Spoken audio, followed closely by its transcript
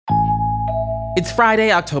It's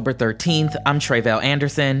Friday, October 13th. I'm Tre'vell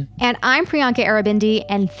Anderson. And I'm Priyanka Aribindi,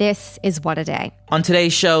 and this is What a Day. On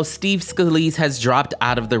today's show, Steve Scalise has dropped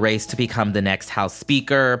out of the race to become the next House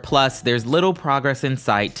Speaker. Plus, there's little progress in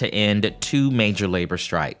sight to end two major labor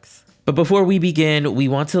strikes. But before we begin, we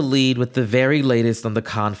want to lead with the very latest on the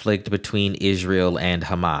conflict between Israel and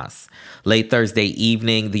Hamas. Late Thursday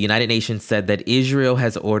evening, the United Nations said that Israel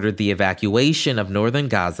has ordered the evacuation of northern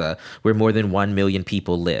Gaza, where more than 1 million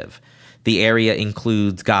people live. The area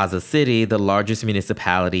includes Gaza City, the largest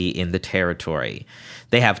municipality in the territory.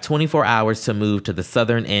 They have 24 hours to move to the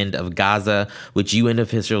southern end of Gaza, which UN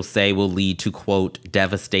officials say will lead to, quote,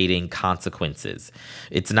 devastating consequences.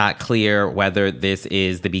 It's not clear whether this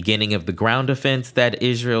is the beginning of the ground offense that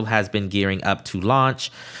Israel has been gearing up to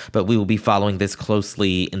launch, but we will be following this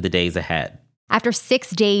closely in the days ahead. After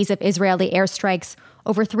 6 days of Israeli airstrikes,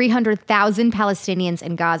 over 300,000 Palestinians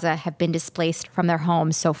in Gaza have been displaced from their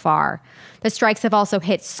homes so far. The strikes have also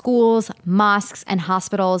hit schools, mosques, and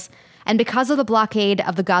hospitals. And because of the blockade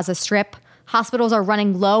of the Gaza Strip, hospitals are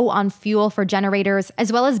running low on fuel for generators,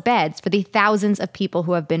 as well as beds for the thousands of people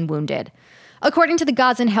who have been wounded. According to the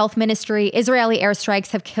Gazan Health Ministry, Israeli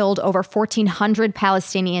airstrikes have killed over 1,400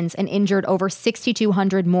 Palestinians and injured over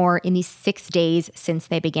 6,200 more in the 6 days since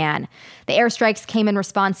they began. The airstrikes came in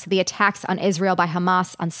response to the attacks on Israel by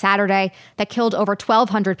Hamas on Saturday that killed over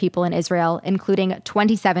 1,200 people in Israel, including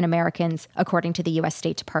 27 Americans, according to the U.S.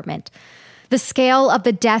 State Department. The scale of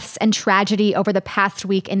the deaths and tragedy over the past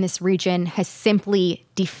week in this region has simply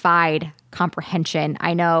defied comprehension.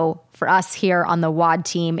 I know for us here on the WAD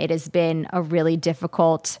team, it has been a really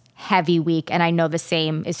difficult, heavy week, and I know the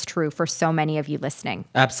same is true for so many of you listening.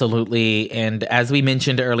 Absolutely. And as we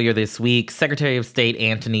mentioned earlier this week, Secretary of State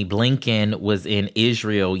Antony Blinken was in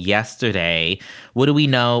Israel yesterday. What do we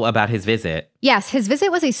know about his visit? Yes, his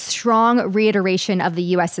visit was a strong reiteration of the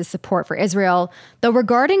U.S.'s support for Israel. Though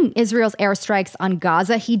regarding Israel's airstrikes on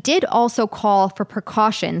Gaza, he did also call for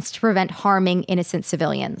precautions to prevent harming innocent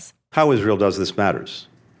civilians. How Israel does this matters.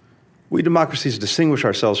 We democracies distinguish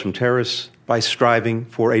ourselves from terrorists by striving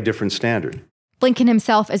for a different standard. Blinken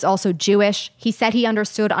himself is also Jewish. He said he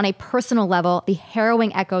understood on a personal level the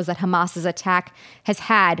harrowing echoes that Hamas's attack has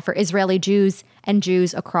had for Israeli Jews and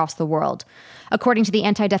Jews across the world. According to the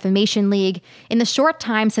Anti-Defamation League, in the short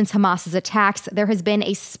time since Hamas's attacks, there has been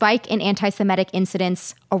a spike in anti-Semitic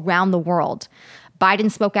incidents around the world.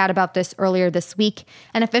 Biden spoke out about this earlier this week,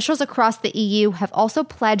 and officials across the EU have also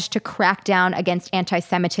pledged to crack down against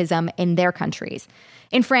anti-Semitism in their countries.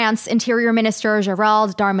 In France, Interior Minister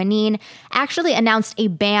Gérald Darmanin actually announced a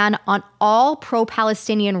ban on all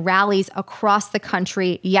pro-Palestinian rallies across the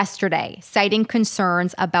country yesterday, citing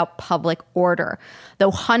concerns about public order,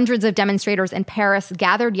 though hundreds of demonstrators in Paris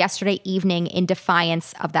gathered yesterday evening in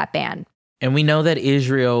defiance of that ban. And we know that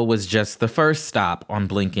Israel was just the first stop on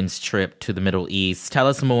Blinken's trip to the Middle East. Tell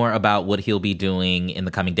us more about what he'll be doing in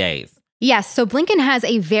the coming days. Yes, so Blinken has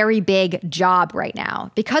a very big job right now.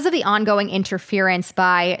 Because of the ongoing interference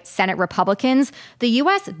by Senate Republicans, the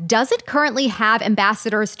U.S. doesn't currently have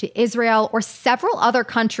ambassadors to Israel or several other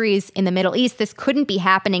countries in the Middle East. This couldn't be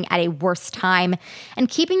happening at a worse time. And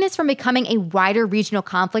keeping this from becoming a wider regional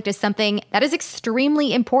conflict is something that is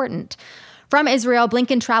extremely important. From Israel,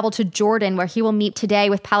 Blinken traveled to Jordan, where he will meet today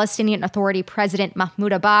with Palestinian Authority President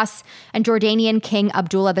Mahmoud Abbas and Jordanian King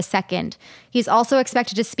Abdullah II. He's also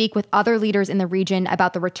expected to speak with other leaders in the region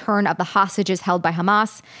about the return of the hostages held by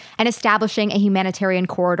Hamas and establishing a humanitarian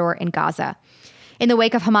corridor in Gaza. In the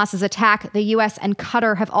wake of Hamas's attack, the U.S. and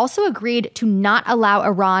Qatar have also agreed to not allow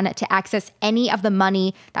Iran to access any of the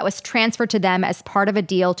money that was transferred to them as part of a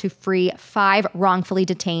deal to free 5 wrongfully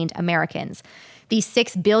detained Americans. The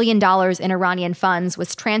 $6 billion in Iranian funds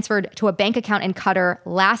was transferred to a bank account in Qatar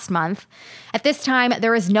last month. At this time,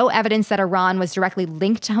 there is no evidence that Iran was directly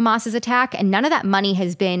linked to Hamas's attack, and none of that money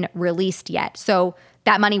has been released yet. So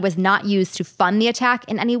that money was not used to fund the attack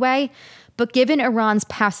in any way. But given Iran's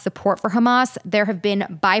past support for Hamas, there have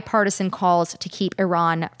been bipartisan calls to keep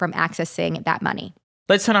Iran from accessing that money.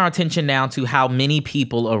 Let's turn our attention now to how many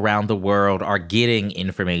people around the world are getting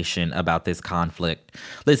information about this conflict.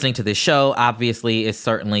 Listening to this show, obviously, is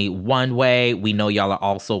certainly one way. We know y'all are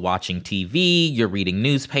also watching TV, you're reading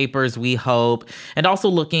newspapers, we hope, and also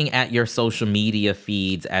looking at your social media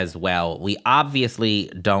feeds as well. We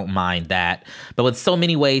obviously don't mind that, but with so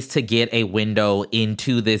many ways to get a window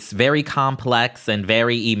into this very complex and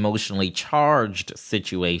very emotionally charged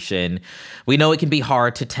situation, we know it can be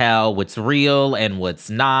hard to tell what's real and what's it's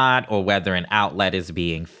not, or whether an outlet is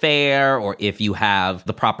being fair, or if you have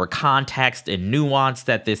the proper context and nuance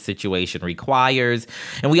that this situation requires.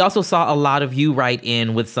 And we also saw a lot of you write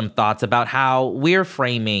in with some thoughts about how we're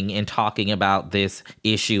framing and talking about this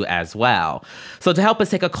issue as well. So to help us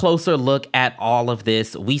take a closer look at all of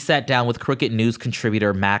this, we sat down with Crooked News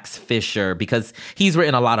contributor Max Fisher, because he's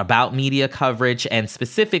written a lot about media coverage and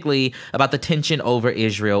specifically about the tension over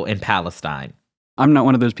Israel and Palestine. I'm not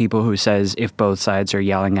one of those people who says if both sides are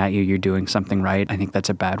yelling at you, you're doing something right. I think that's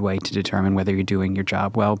a bad way to determine whether you're doing your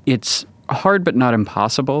job well. It's hard but not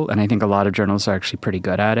impossible, and I think a lot of journalists are actually pretty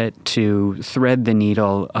good at it, to thread the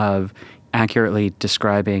needle of accurately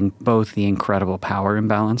describing both the incredible power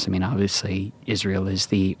imbalance. I mean, obviously, Israel is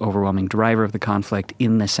the overwhelming driver of the conflict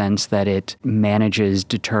in the sense that it manages,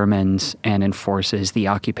 determines, and enforces the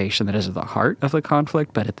occupation that is at the heart of the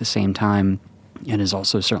conflict, but at the same time, it is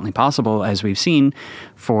also certainly possible, as we've seen,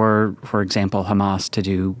 for example, Hamas to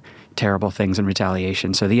do terrible things in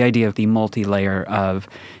retaliation. So the idea of the multi-layer of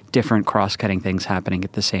different cross-cutting things happening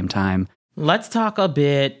at the same time. Let's talk a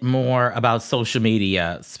bit more about social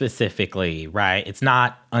media specifically, right? It's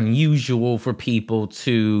not unusual for people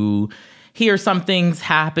to hear something's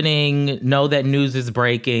happening, know that news is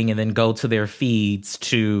breaking, and then go to their feeds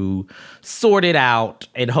to sort it out.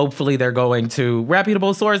 And hopefully they're going to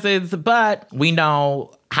reputable sources, but we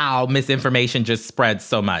know how misinformation just spreads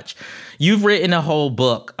so much. You've written a whole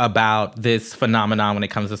book about this phenomenon when it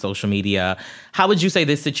comes to social media. How would you say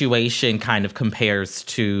this situation kind of compares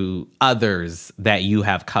to others that you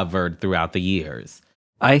have covered throughout the years?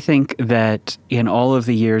 I think that in all of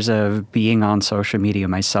the years of being on social media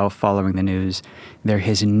myself, following the news, there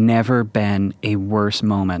has never been a worse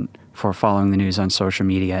moment for following the news on social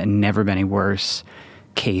media, and never been a worse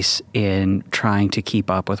case in trying to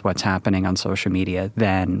keep up with what's happening on social media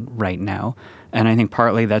than right now. And I think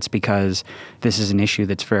partly that's because this is an issue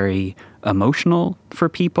that's very emotional for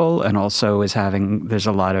people, and also there's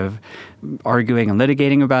a lot of arguing and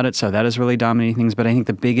litigating about it, so that is really dominating things. But I think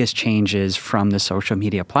the biggest changes from the social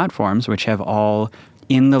media platforms, which have all,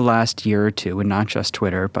 in the last year or two, and not just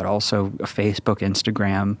Twitter, but also Facebook,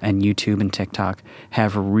 Instagram, and YouTube and TikTok,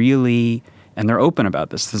 have really, and they're open about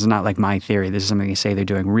this. This is not like my theory. This is something they say they're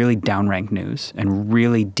doing, really downrank news and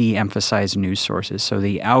really de-emphasize news sources. So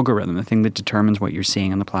the algorithm, the thing that determines what you're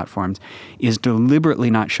seeing on the platforms, is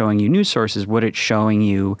deliberately not showing you news sources. What it's showing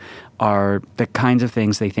you are the kinds of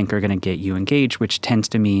things they think are going to get you engaged, which tends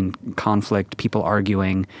to mean conflict, people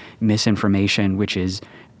arguing, misinformation, which is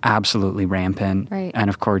absolutely rampant. Right. And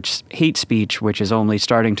of course, hate speech, which is only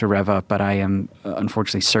starting to rev up, but I am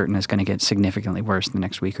unfortunately certain is going to get significantly worse in the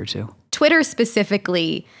next week or two. Twitter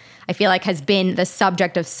specifically, I feel like, has been the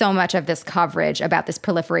subject of so much of this coverage about this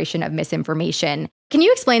proliferation of misinformation. Can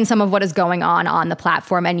you explain some of what is going on the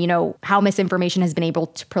platform, and, how misinformation has been able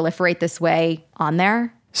to proliferate this way on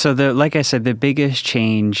there? So like I said, the biggest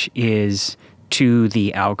change is to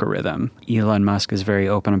the algorithm. Elon Musk is very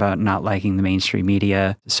open about not liking the mainstream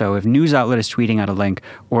media. So if a news outlet is tweeting out a link,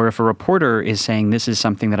 or if a reporter is saying this is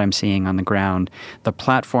something that I'm seeing on the ground, the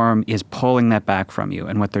platform is pulling that back from you.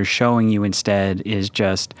 And what they're showing you instead is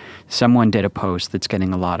just someone did a post that's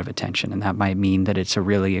getting a lot of attention. And that might mean that it's a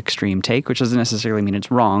really extreme take, which doesn't necessarily mean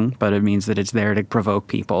it's wrong, but it means that it's there to provoke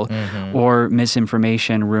people. Mm-hmm. Or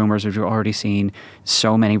misinformation, rumors, which we've already seen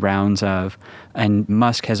so many rounds of. And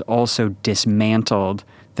Musk has also dismantled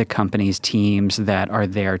the company's teams that are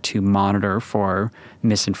there to monitor for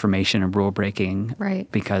misinformation and rule breaking, right,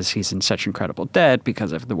 because he's in such incredible debt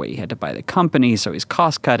because of the way he had to buy the company. So he's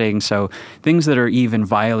cost cutting. So things that are even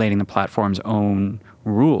violating the platform's own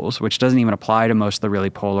rules, which doesn't even apply to most of the really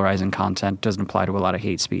polarizing content, doesn't apply to a lot of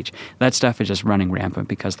hate speech. That stuff is just running rampant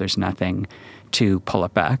because there's nothing to pull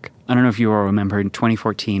it back. I don't know if you all remember,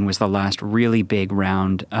 2014 was the last really big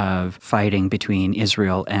round of fighting between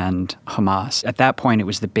Israel and Hamas. At that point, it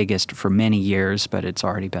was the biggest for many years, but it's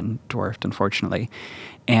already been dwarfed, unfortunately.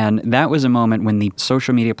 And that was a moment when the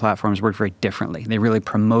social media platforms worked very differently. They really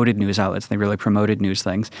promoted news outlets. They really promoted news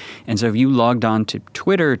things. And so if you logged on to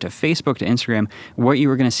Twitter, to Facebook, to Instagram, what you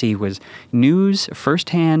were going to see was news,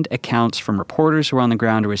 firsthand accounts from reporters who were on the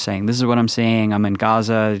ground who were saying, this is what I'm seeing. I'm in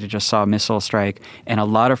Gaza. I just saw a missile strike. And a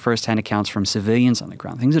lot of firsthand accounts from civilians on the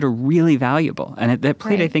ground, things that are really valuable. And that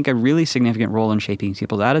played, right, I think, a really significant role in shaping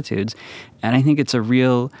people's attitudes. And I think it's a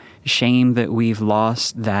real shame that we've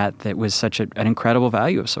lost that was such an incredible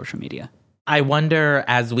value of social media. I wonder,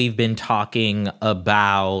 as we've been talking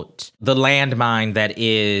about the landmine that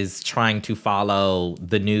is trying to follow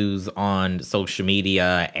the news on social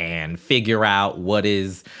media and figure out what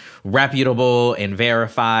is reputable and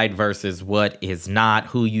verified versus what is not,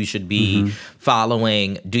 who you should be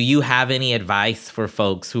following. Do you have any advice for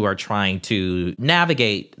folks who are trying to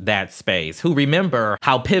navigate that space, who remember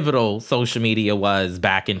how pivotal social media was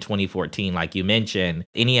back in 2014, like you mentioned?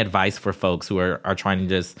 Any advice for folks who are trying to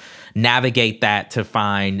just navigate that to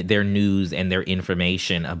find their news and their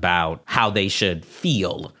information about how they should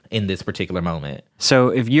feel in this particular moment? So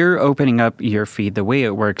if you're opening up your feed, the way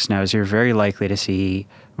it works now is you're very likely to see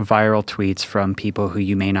viral tweets from people who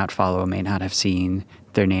you may not follow, may not have seen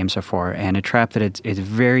their names before, and a trap that it's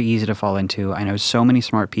very easy to fall into. I know so many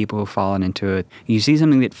smart people who've fallen into it. You see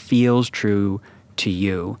something that feels true to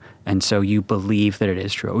you, and so you believe that it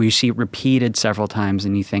is true. Or you see it repeated several times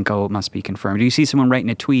and you think, oh, it must be confirmed. Or you see someone writing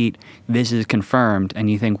a tweet, this is confirmed, and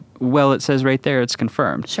you think, well, it says right there it's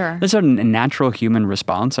confirmed. Sure. That's a natural human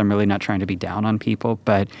response. I'm really not trying to be down on people,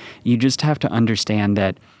 but you just have to understand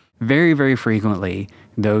that very, very frequently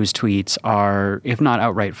those tweets are, if not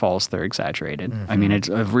outright false, they're exaggerated. I mean, it's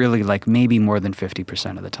really like maybe more than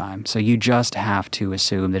 50% of the time. So you just have to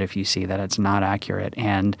assume that if you see that, it's not accurate.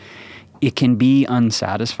 And it can be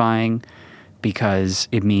unsatisfying because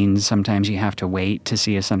it means sometimes you have to wait to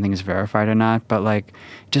see if something is verified or not. But like,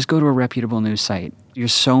 just go to a reputable news site. You're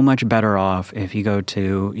so much better off if you go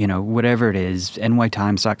to, whatever it is,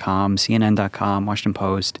 nytimes.com, CNN.com, Washington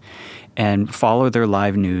Post, and follow their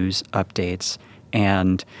live news updates.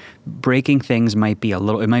 And breaking things might be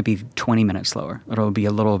 20 minutes slower. It'll be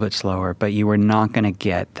a little bit slower, but you are not going to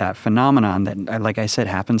get that phenomenon that, like I said,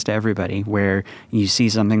 happens to everybody, where you see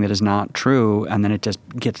something that is not true and then it just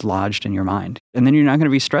gets lodged in your mind. And then you're not going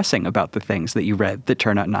to be stressing about the things that you read that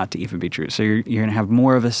turn out not to even be true. So you're going to have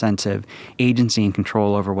more of a sense of agency and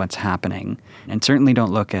control over what's happening. And certainly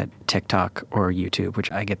don't look at TikTok or YouTube,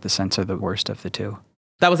 which I get the sense are the worst of the two.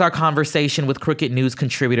 That was our conversation with Crooked News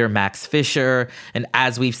contributor Max Fisher. And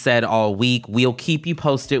as we've said all week, we'll keep you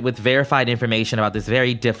posted with verified information about this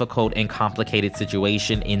very difficult and complicated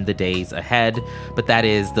situation in the days ahead. But that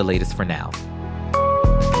is the latest for now.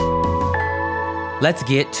 Let's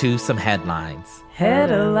get to some headlines.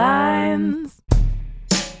 Headlines.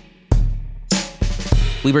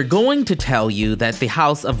 We were going to tell you that the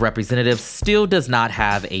House of Representatives still does not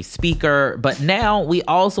have a speaker, but now we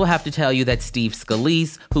also have to tell you that Steve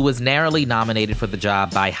Scalise, who was narrowly nominated for the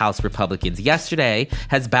job by House Republicans yesterday,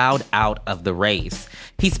 has bowed out of the race.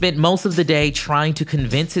 He spent most of the day trying to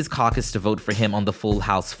convince his caucus to vote for him on the full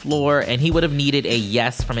House floor, and he would have needed a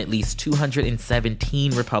yes from at least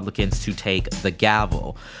 217 Republicans to take the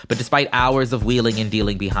gavel. But despite hours of wheeling and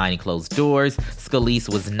dealing behind closed doors, Scalise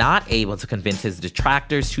was not able to convince his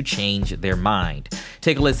detractors to change their mind.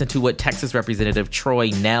 Take a listen to what Texas Representative Troy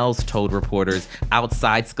Nehls told reporters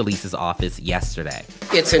outside Scalise's office yesterday.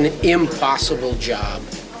 It's an impossible job.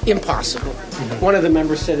 Impossible. One of the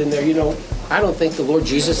members said in there, I don't think the Lord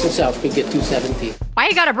Jesus himself could get 217. Why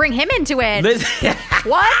you gotta bring him into it?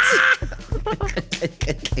 What?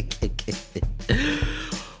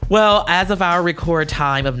 Well, as of our record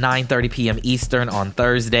time of 9:30 p.m. Eastern on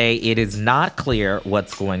Thursday, it is not clear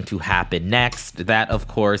what's going to happen next. That, of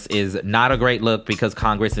course, is not a great look because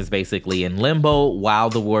Congress is basically in limbo while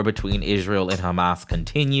the war between Israel and Hamas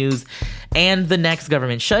continues. And the next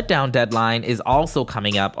government shutdown deadline is also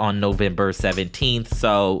coming up on November 17th,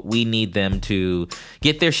 so we need them to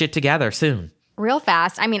get their shit together soon. Real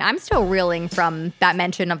fast. I mean, I'm still reeling from that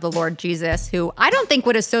mention of the Lord Jesus, who I don't think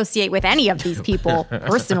would associate with any of these people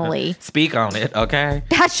personally. Speak on it, okay?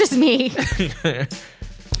 That's just me.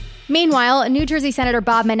 Meanwhile, New Jersey Senator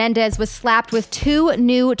Bob Menendez was slapped with 2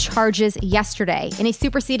 new charges yesterday. In a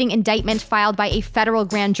superseding indictment filed by a federal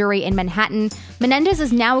grand jury in Manhattan, Menendez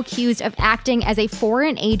is now accused of acting as a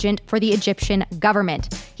foreign agent for the Egyptian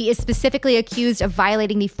government. He is specifically accused of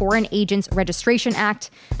violating the Foreign Agents Registration Act.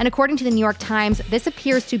 And according to the New York Times, this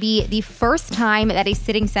appears to be the first time that a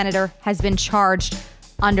sitting senator has been charged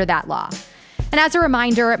under that law. And as a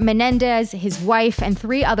reminder, Menendez, his wife, and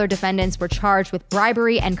 3 other defendants were charged with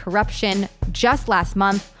bribery and corruption just last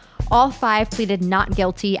month. All 5 pleaded not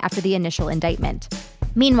guilty after the initial indictment.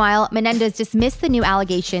 Meanwhile, Menendez dismissed the new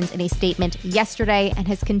allegations in a statement yesterday and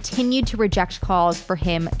has continued to reject calls for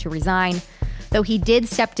him to resign, though he did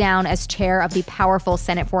step down as chair of the powerful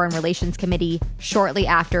Senate Foreign Relations Committee shortly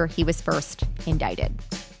after he was first indicted.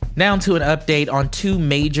 Now to an update on 2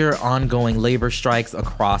 major ongoing labor strikes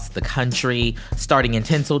across the country. Starting in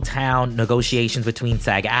Tinseltown, negotiations between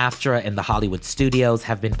SAG-AFTRA and the Hollywood studios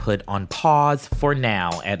have been put on pause, for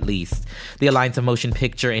now at least. The Alliance of Motion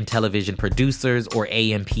Picture and Television Producers, or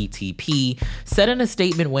AMPTP, said in a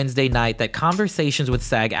statement Wednesday night that conversations with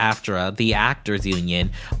SAG-AFTRA, the actors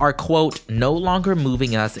union, are, quote, no longer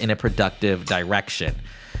moving us in a productive direction.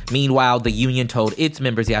 Meanwhile, the union told its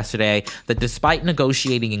members yesterday that despite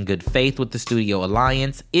negotiating in good faith with the Studio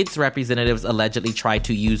Alliance, its representatives allegedly tried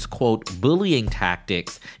to use, quote, bullying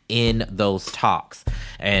tactics in those talks.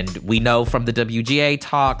 And we know from the WGA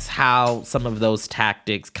talks how some of those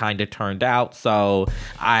tactics kind of turned out. So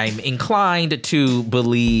I'm inclined to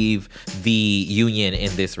believe the union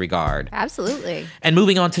in this regard. Absolutely. And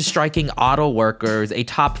moving on to striking auto workers, a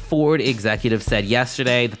top Ford executive said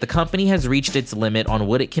yesterday that the company has reached its limit on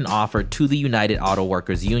what it can offer to the United Auto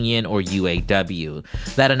Workers Union, or UAW.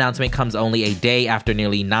 That announcement comes only a day after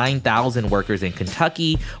nearly 9,000 workers in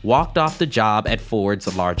Kentucky walked off the job at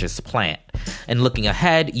Ford's largest plant. And looking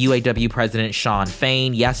ahead, UAW President Shawn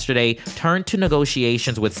Fain yesterday turned to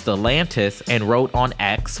negotiations with Stellantis and wrote on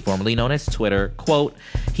X, formerly known as Twitter, quote,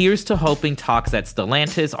 "Here's to hoping talks at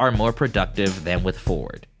Stellantis are more productive than with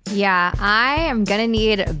Ford." Yeah, I am going to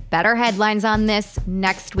need better headlines on this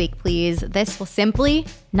next week, please. This will simply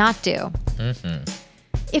not do.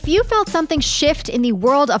 If you felt something shift in the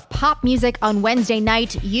world of pop music on Wednesday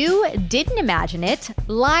night, you didn't imagine it.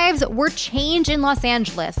 Lives were changed in Los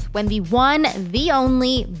Angeles when the one, the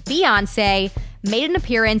only Beyoncé made an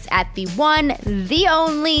appearance at the one, the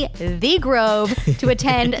only, the Grove to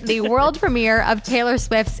attend the world premiere of Taylor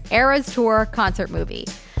Swift's Eras Tour concert movie.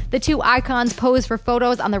 The two icons posed for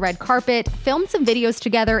photos on the red carpet, filmed some videos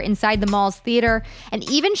together inside the mall's theater, and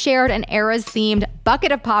even shared an Eras-themed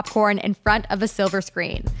bucket of popcorn in front of a silver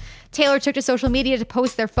screen. Taylor took to social media to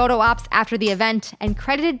post their photo ops after the event and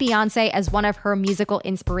credited Beyoncé as one of her musical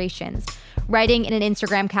inspirations, writing in an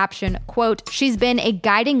Instagram caption, quote, "She's been a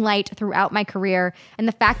guiding light throughout my career, and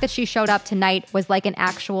the fact that she showed up tonight was like an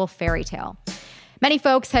actual fairy tale." Many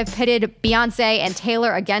folks have pitted Beyoncé and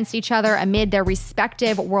Taylor against each other amid their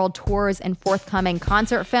respective world tours and forthcoming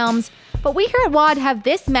concert films. But we here at WAD have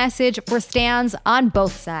this message for stans on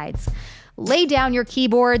both sides. Lay down your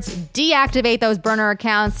keyboards, deactivate those burner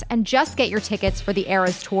accounts, and just get your tickets for the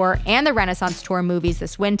Eras Tour and the Renaissance Tour movies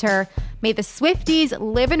this winter. May the Swifties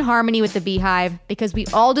live in harmony with the Beehive, because we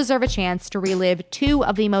all deserve a chance to relive two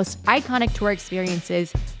of the most iconic tour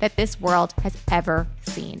experiences that this world has ever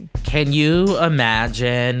seen. Can you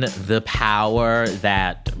imagine the power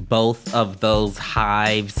that both of those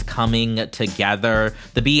hives coming together,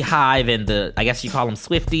 the Beehive and the, I guess you call them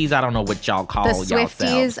Swifties, I don't know what y'all call the yourselves.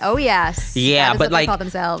 Swifties, oh yes. Yeah, but what like they call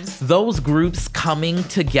themselves. Those groups coming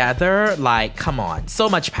together, like, come on, so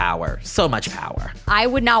much power, so much power. I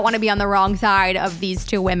would not want to be on the wrong side of these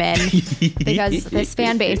two women because this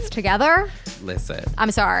fan base together. Listen,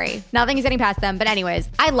 I'm sorry. Nothing's getting past them. But anyways,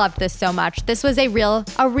 I loved this so much. This was a real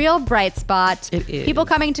bright spot. It is. People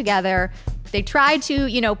coming together. They tried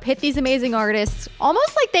to, pit these amazing artists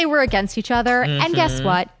almost like they were against each other. And guess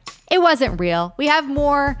what? It wasn't real. We have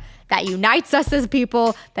more that unites us as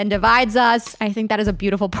people than divides us. I think that is a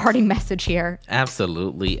beautiful parting message here.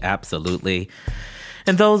 Absolutely, absolutely.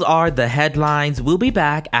 And those are the headlines. We'll be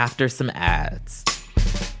back after some ads.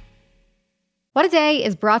 What a Day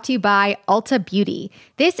is brought to you by Ulta Beauty.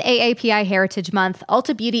 This AAPI Heritage Month,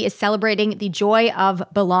 Ulta Beauty is celebrating the joy of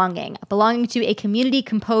belonging to a community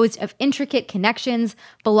composed of intricate connections,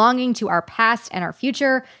 belonging to our past and our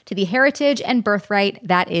future, to the heritage and birthright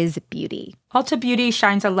that is beauty. Ulta Beauty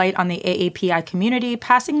shines a light on the AAPI community,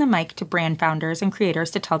 passing the mic to brand founders and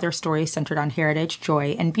creators to tell their stories centered on heritage,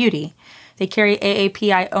 joy, and beauty. They carry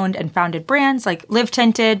AAPI-owned and founded brands like Live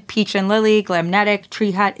Tinted, Peach & Lily, Glamnetic,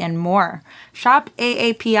 Tree Hut, and more. Shop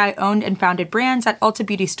AAPI-owned and founded brands at Ulta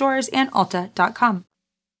Beauty stores and Ulta.com.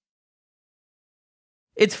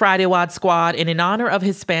 It's Friday, WAD Squad, and in honor of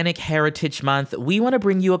Hispanic Heritage Month, we want to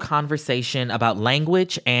bring you a conversation about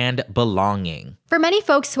language and belonging. For many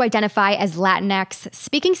folks who identify as Latinx,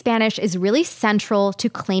 speaking Spanish is really central to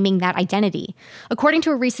claiming that identity. According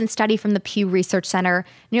to a recent study from the Pew Research Center,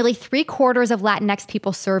 nearly 3/4 of Latinx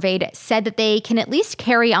people surveyed said that they can at least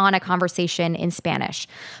carry on a conversation in Spanish.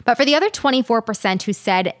 But for the other 24% who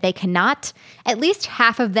said they cannot, at least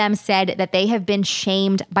half of them said that they have been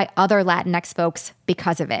shamed by other Latinx folks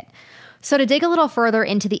because of it. So to dig a little further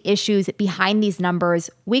into the issues behind these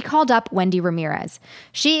numbers, we called up Wendy Ramirez.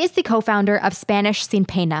 She is the co-founder of Spanish Sin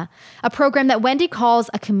Pena, a program that Wendy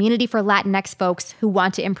calls a community for Latinx folks who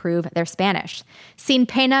want to improve their Spanish. Sin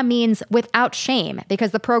Pena means without shame,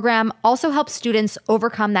 because the program also helps students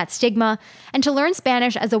overcome that stigma and to learn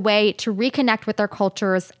Spanish as a way to reconnect with their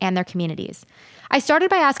cultures and their communities. I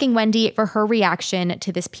started by asking Wendy for her reaction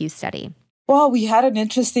to this Pew study. Well, we had an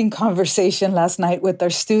interesting conversation last night with our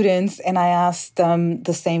students, and I asked them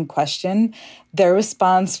the same question. Their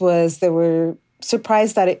response was they were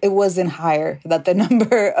surprised that it wasn't higher, that the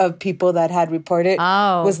number of people that had reported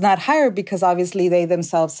was not higher, because obviously they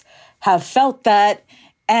themselves have felt that.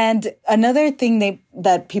 And another thing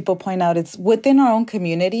that people point out, it's within our own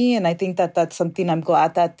community. And I think that that's something I'm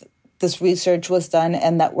glad that this research was done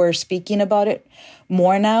and that we're speaking about it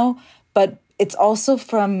more now. But it's also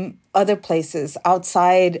from other places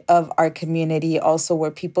outside of our community also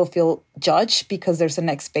where people feel judged because there's an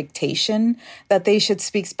expectation that they should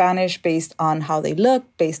speak Spanish based on how they look,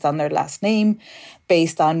 based on their last name,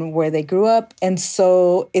 based on where they grew up. And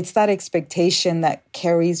so it's that expectation that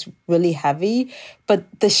carries really heavy. But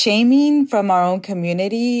the shaming from our own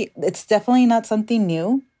community, it's definitely not something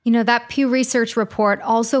new. You know, that Pew Research report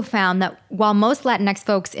also found that while most Latinx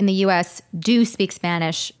folks in the U.S. do speak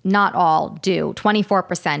Spanish, not all do.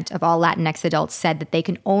 24% of all Latinx adults said that they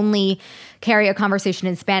can only carry a conversation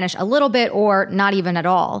in Spanish a little bit or not even at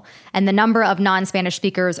all. And the number of non-Spanish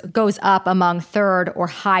speakers goes up among third or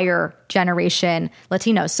higher generation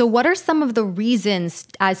Latinos. So what are some of the reasons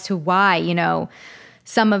as to why, you know,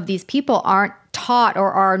 some of these people aren't taught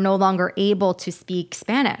or are no longer able to speak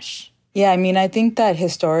Spanish? Yeah, I mean, I think that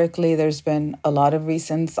historically there's been a lot of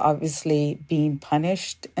reasons, obviously being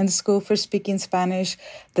punished in school for speaking Spanish,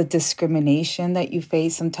 the discrimination that you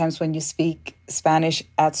face sometimes when you speak Spanish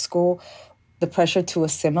at school, the pressure to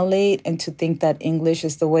assimilate and to think that English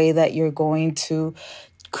is the way that you're going to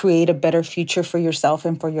create a better future for yourself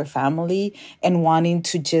and for your family and wanting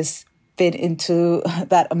to just fit into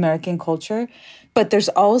that American culture. But there's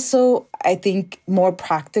also, I think, more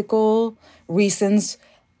practical reasons.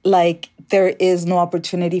 Like there is no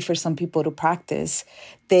opportunity for some people to practice.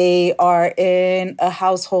 They are in a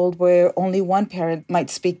household where only one parent might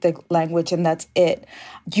speak the language and that's it.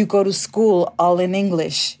 You go to school all in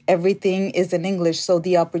English. Everything is in English. So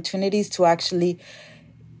the opportunities to actually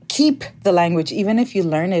keep the language, even if you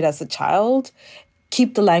learn it as a child,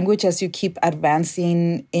 keep the language as you keep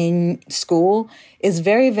advancing in school is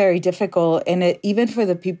very, very difficult. And even for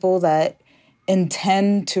the people that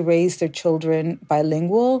intend to raise their children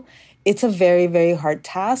bilingual, it's a very, very hard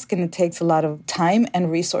task and it takes a lot of time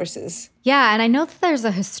and resources. Yeah, and I know that there's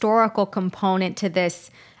a historical component to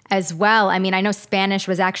this as well. I mean, I know Spanish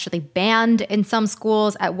was actually banned in some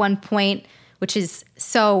schools at one point, which is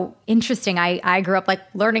so interesting. I grew up like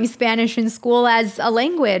learning Spanish in school as a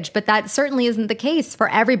language, but that certainly isn't the case for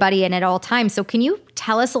everybody and at all times. So can you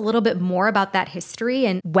tell us a little bit more about that history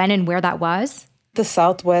and when and where that was? The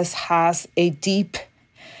Southwest has a deep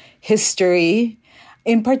history,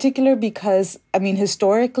 in particular because, I mean,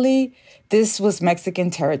 historically, this was Mexican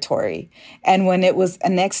territory. And when it was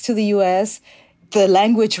annexed to the U.S., the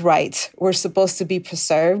language rights were supposed to be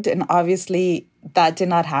preserved. And obviously, that did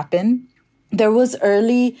not happen. There was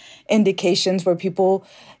early indications where people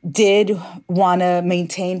did want to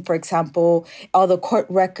maintain, for example, all the court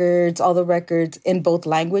records, all the records in both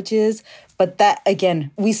languages. But that,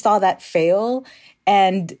 again, we saw that fail.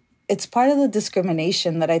 And it's part of the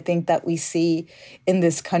discrimination that I think that we see in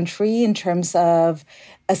this country in terms of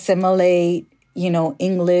assimilate,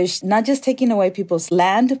 English, not just taking away people's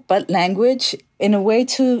land, but language in a way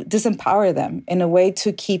to disempower them, in a way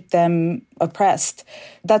to keep them oppressed.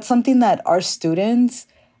 That's something that our students,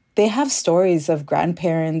 they have stories of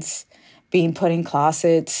grandparents being put in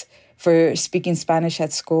closets for speaking Spanish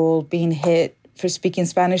at school, being hit for speaking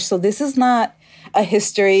Spanish. So this is not a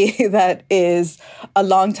history that is a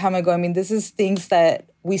long time ago. I mean, this is things that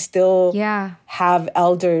we still have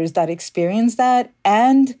elders that experience that.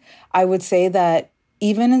 And I would say that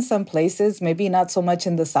even in some places, maybe not so much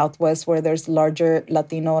in the Southwest where there's larger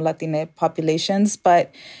Latino, Latina populations,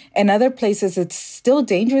 but in other places, it's still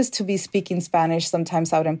dangerous to be speaking Spanish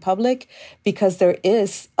sometimes out in public because there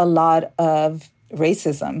is a lot of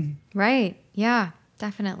racism. Right. Yeah,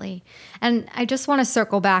 definitely. And I just want to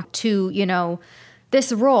circle back to,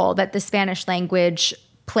 this role that the Spanish language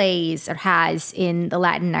plays or has in the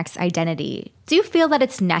Latinx identity. Do you feel that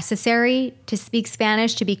it's necessary to speak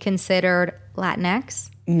Spanish to be considered Latinx?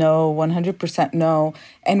 No, 100% no.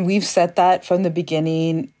 And we've said that from the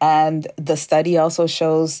beginning. And the study also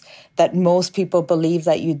shows that most people believe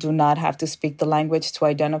that you do not have to speak the language to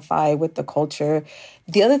identify with the culture.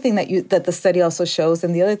 The other thing that the study also shows,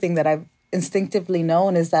 and the other thing that I've instinctively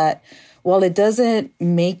known is that while it doesn't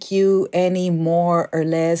make you any more or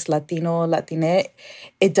less Latino, Latina,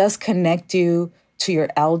 it does connect you to your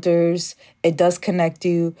elders. It does connect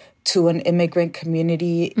you to an immigrant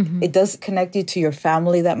community. Mm-hmm. It does connect you to your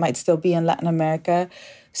family that might still be in Latin America.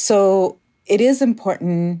 So it is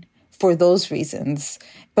important for those reasons,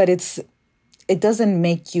 but it doesn't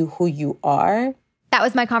make you who you are. That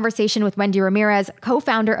was my conversation with Wendy Ramirez,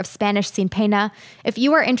 co-founder of Spanish Sin Pena. If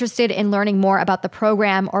you are interested in learning more about the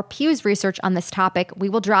program or Pew's research on this topic, we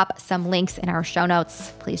will drop some links in our show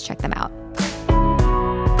notes. Please check them out.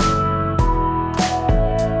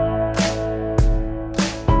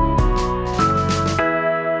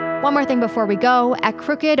 One more thing before we go. At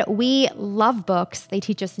Crooked, we love books. They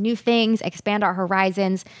teach us new things, expand our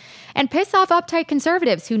horizons, and piss off uptight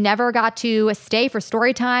conservatives who never got to stay for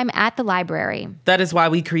story time at the library. That is why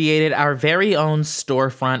we created our very own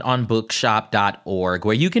storefront on bookshop.org,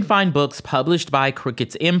 where you can find books published by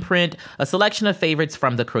Crooked's imprint, a selection of favorites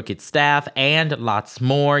from the Crooked staff, and lots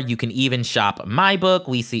more. You can even shop my book,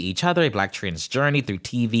 We See Each Other, A Black Trans Journey Through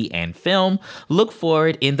TV and Film. Look for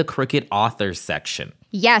it in the Crooked Authors section.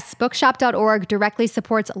 Yes, bookshop.org directly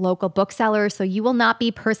supports local booksellers, so you will not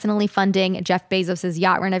be personally funding Jeff Bezos'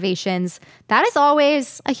 yacht renovations. That is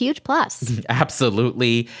always a huge plus.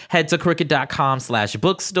 Absolutely. Head to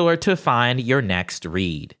crooked.com/bookstore to find your next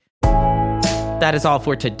read. That is all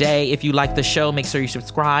for today. If you like the show, make sure you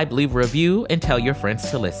subscribe, leave a review, and tell your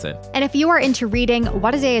friends to listen. And if you are into reading,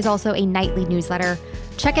 What a Day is also a nightly newsletter.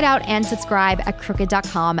 Check it out and subscribe at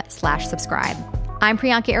crooked.com/subscribe. I'm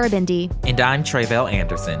Priyanka Aribindi. And I'm Tre'vell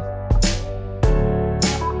Anderson.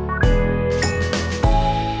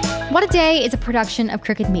 What a Day is a production of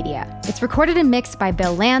Crooked Media. It's recorded and mixed by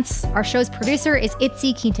Bill Lance. Our show's producer is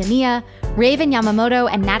Itzi Quintanilla. Raven Yamamoto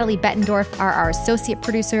and Natalie Bettendorf are our associate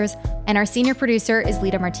producers, and our senior producer is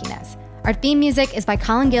Lita Martinez. Our theme music is by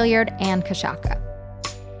Colin Gilliard and Kashaka.